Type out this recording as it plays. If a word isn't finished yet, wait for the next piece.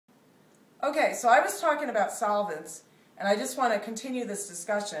Okay, so I was talking about solvents, and I just want to continue this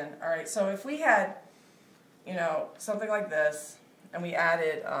discussion. All right, so if we had, something like this, and we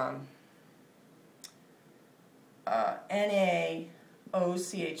added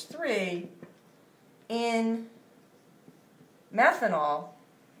NaOCH3 in methanol,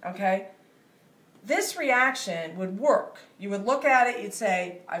 okay, this reaction would work. You would look at it, you'd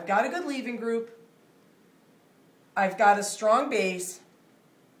say, I've got a good leaving group, I've got a strong base,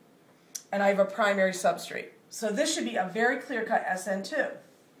 and I have a primary substrate. So this should be a very clear-cut SN2.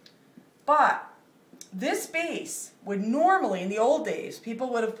 But this base would normally, in the old days, people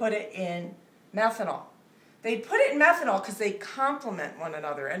would have put it in methanol. They'd put it in methanol because they complement one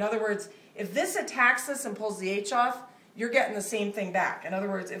another. In other words, if this attacks this and pulls the H off, you're getting the same thing back. In other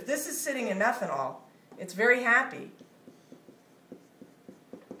words, if this is sitting in methanol, it's very happy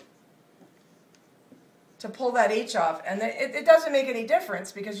to pull that H off. And it doesn't make any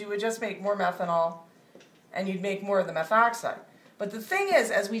difference because you would just make more methanol and you'd make more of the methoxide. But the thing is,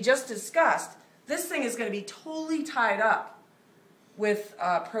 as we just discussed, this thing is going to be totally tied up with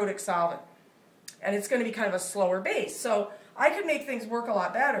protic solvent. And it's going to be kind of a slower base. So I could make things work a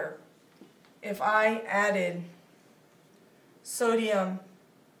lot better if I added sodium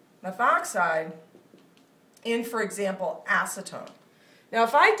methoxide in, for example, acetone. Now,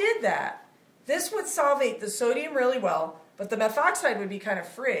 if I did that, this would solvate the sodium really well, but the methoxide would be kind of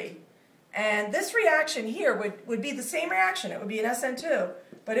free. And this reaction here would be the same reaction. It would be an SN2,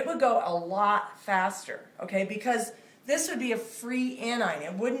 but it would go a lot faster, okay? Because this would be a free anion.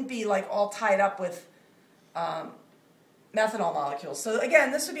 It wouldn't be like all tied up with methanol molecules. So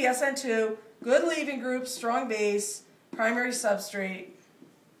again, this would be SN2, good leaving group, strong base, primary substrate.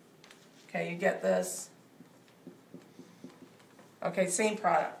 Okay, you get this. Okay, same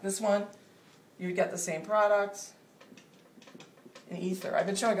product. This one, you get the same products. An ether. I've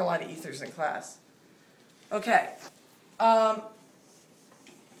been showing a lot of ethers in class. Okay.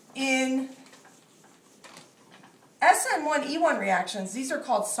 In SN1E1 reactions, these are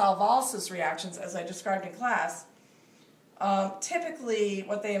called solvolysis reactions, as I described in class. Typically,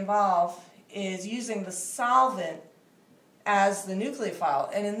 what they involve is using the solvent as the nucleophile.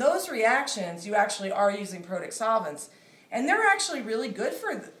 And in those reactions, you actually are using protic solvents. And they're actually really good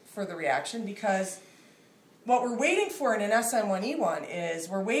for the reaction because what we're waiting for in an SN1E1 is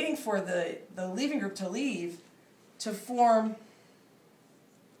we're waiting for the leaving group to leave to form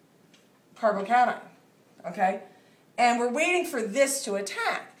carbocation, okay? And we're waiting for this to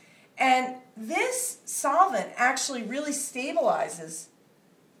attack. And this solvent actually really stabilizes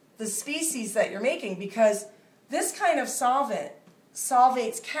the species that you're making because this kind of solvent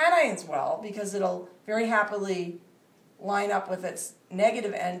solvates cations well because it'll very happily line up with its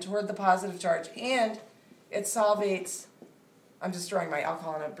negative end toward the positive charge, and it solvates, I'm just drawing my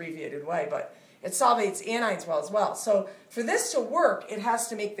alcohol in an abbreviated way, but it solvates anions well as well. So for this to work, it has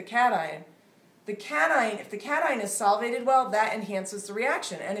to make the cation. The cation, if the cation is solvated well, that enhances the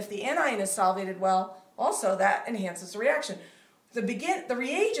reaction. And if the anion is solvated well, also that enhances the reaction. The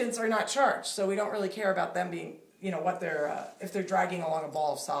reagents are not charged, so we don't really care about them being, what they're, if they're dragging along a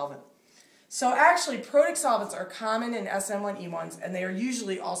ball of solvent. So actually, protic solvents are common in SN1E1s, and they are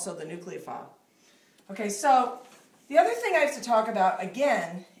usually also the nucleophile. Okay, so the other thing I have to talk about,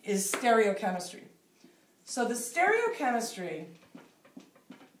 again, is stereochemistry. So the stereochemistry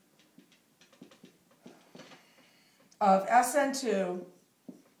of SN2,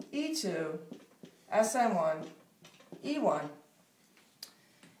 E2, SN1, E1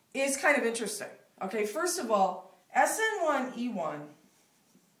 is kind of interesting. Okay, first of all, SN1, E1,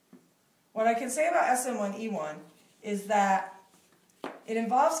 what I can say about SN1, E1 is that it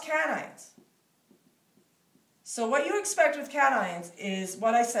involves cations. So what you expect with cations is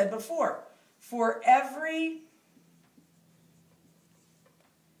what I said before. For every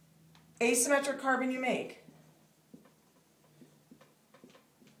asymmetric carbon you make,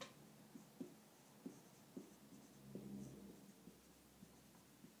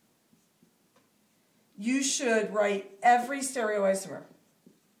 you should write every stereoisomer.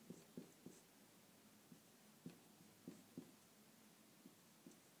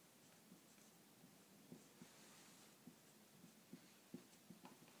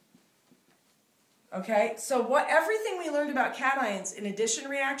 Okay, so everything we learned about cations in addition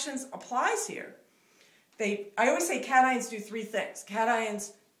reactions applies here. I always say cations do three things.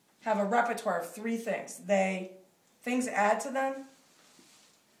 Cations have a repertoire of three things. Things add to them,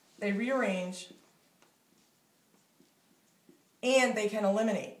 they rearrange, and they can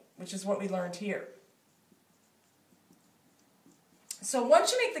eliminate, which is what we learned here. So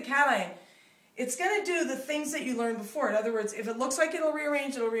once you make the cation, it's going to do the things that you learned before. In other words, if it looks like it'll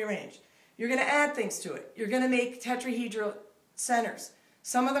rearrange, it'll rearrange. You're going to add things to it. You're going to make tetrahedral centers.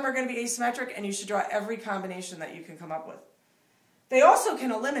 Some of them are going to be asymmetric, and you should draw every combination that you can come up with. They also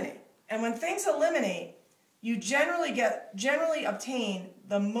can eliminate. And when things eliminate, you generally obtain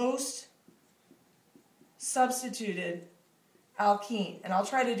the most substituted alkene. And I'll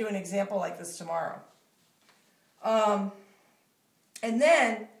try to do an example like this tomorrow. And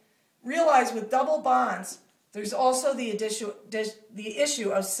then realize with double bonds, there's also the issue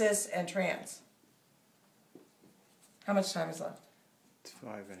of cis and trans. How much time is left? It's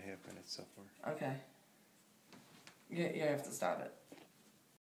 5.5 minutes so far. Okay. You have to stop it.